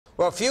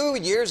Well, a few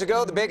years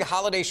ago, the big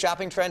holiday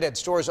shopping trend had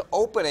stores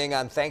opening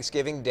on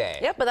Thanksgiving Day.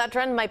 Yep, but that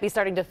trend might be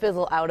starting to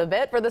fizzle out a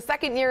bit. For the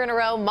second year in a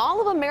row,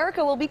 Mall of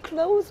America will be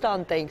closed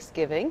on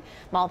Thanksgiving.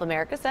 Mall of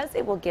America says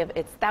it will give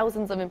its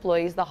thousands of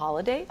employees the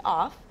holiday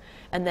off,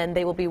 and then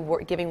they will be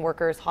giving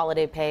workers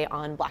holiday pay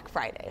on Black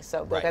Friday.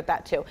 So look at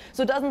that too.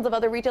 So dozens of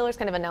other retailers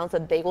kind of announced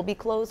that they will be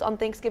closed on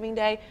Thanksgiving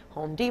Day.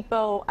 Home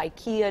Depot,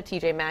 IKEA,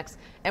 TJ Maxx,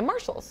 and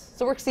Marshalls.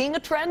 So we're seeing a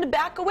trend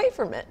back away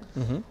from it.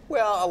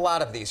 Well, a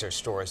lot of these are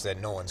stores that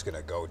no one's going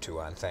to go to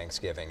on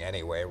Thanksgiving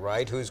anyway,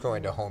 right? Who's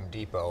going to Home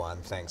Depot on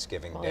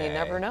Thanksgiving Day? You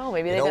never know.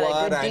 Maybe they got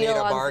got a good I need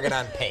deal a bargain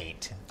on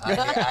paint.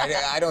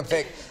 I don't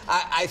think.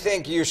 I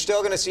think you're still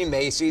going to see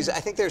Macy's. I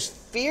think there's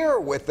fear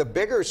with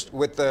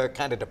the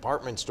kind of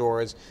department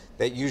stores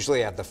that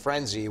usually have the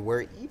frenzy,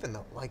 where even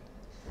though, like,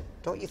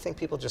 don't you think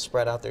people just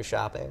spread out their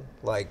shopping?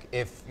 Like,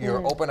 if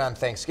you're open on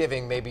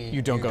Thanksgiving, maybe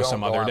you don't go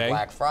some other day.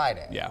 Black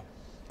Friday. Yeah.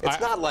 It's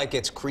not like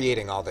it's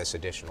creating all this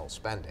additional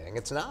spending.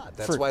 It's not.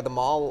 That's why the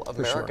Mall of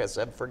America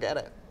said, forget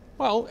it.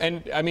 Well,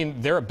 and I mean,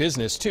 they're a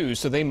business too,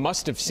 so they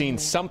must have seen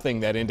something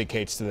that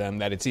indicates to them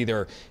that it's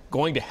either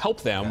going to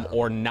help them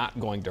or not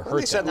going to hurt them.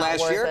 They said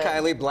last year,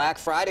 Kylie, Black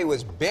Friday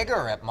was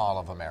bigger at Mall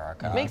of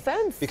America. Makes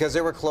sense. Because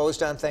they were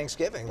closed on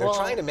Thanksgiving. They're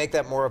trying to make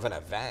that more of an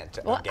event.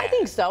 Well, I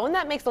think so, and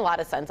that makes a lot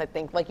of sense. I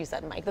think, like you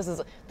said, Mike,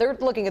 they're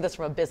looking at this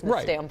from a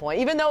business standpoint.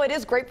 Even though it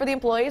is great for the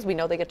employees, we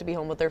know they get to be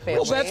home with their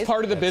families. Well, that's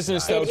part of the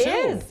business, though, too. It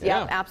is.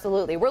 Yeah,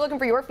 absolutely. We're looking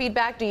for your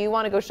feedback. Do you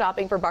want to go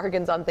shopping for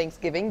bargains on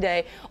Thanksgiving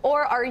Day,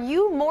 or are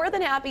you more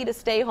than happy to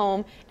stay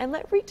home and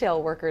let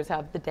retail workers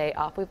have the day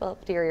off? We'd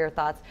love to hear your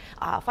thoughts.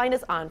 Find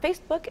us on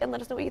Facebook and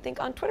let us know what you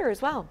think on Twitter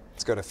as well.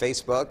 Let's go to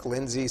Facebook.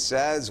 Lindsay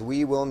says,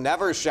 we will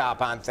never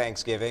shop on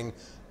Thanksgiving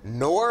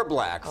nor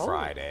Black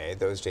Friday.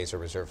 Those days are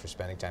reserved for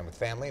spending time with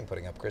family and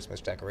putting up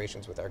Christmas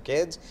decorations with our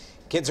kids.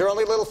 Kids are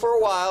only little for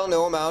a while.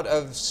 No amount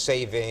of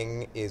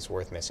saving is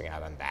worth missing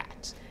out on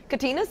that.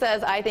 Katina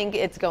says, I think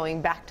it's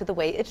going back to the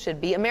way it should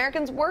be.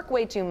 Americans work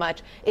way too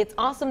much. It's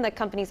awesome that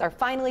companies are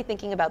finally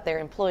thinking about their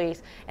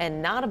employees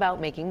and not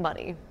about making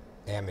money.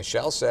 And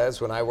Michelle says,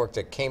 when I worked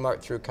at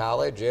Kmart through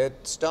college, it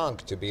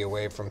stunk to be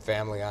away from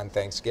family on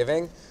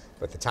Thanksgiving,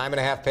 but the time and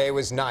a half pay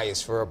was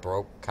nice for a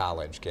broke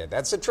college kid.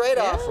 That's a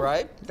trade-off,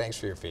 right? Thanks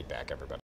for your feedback, everybody.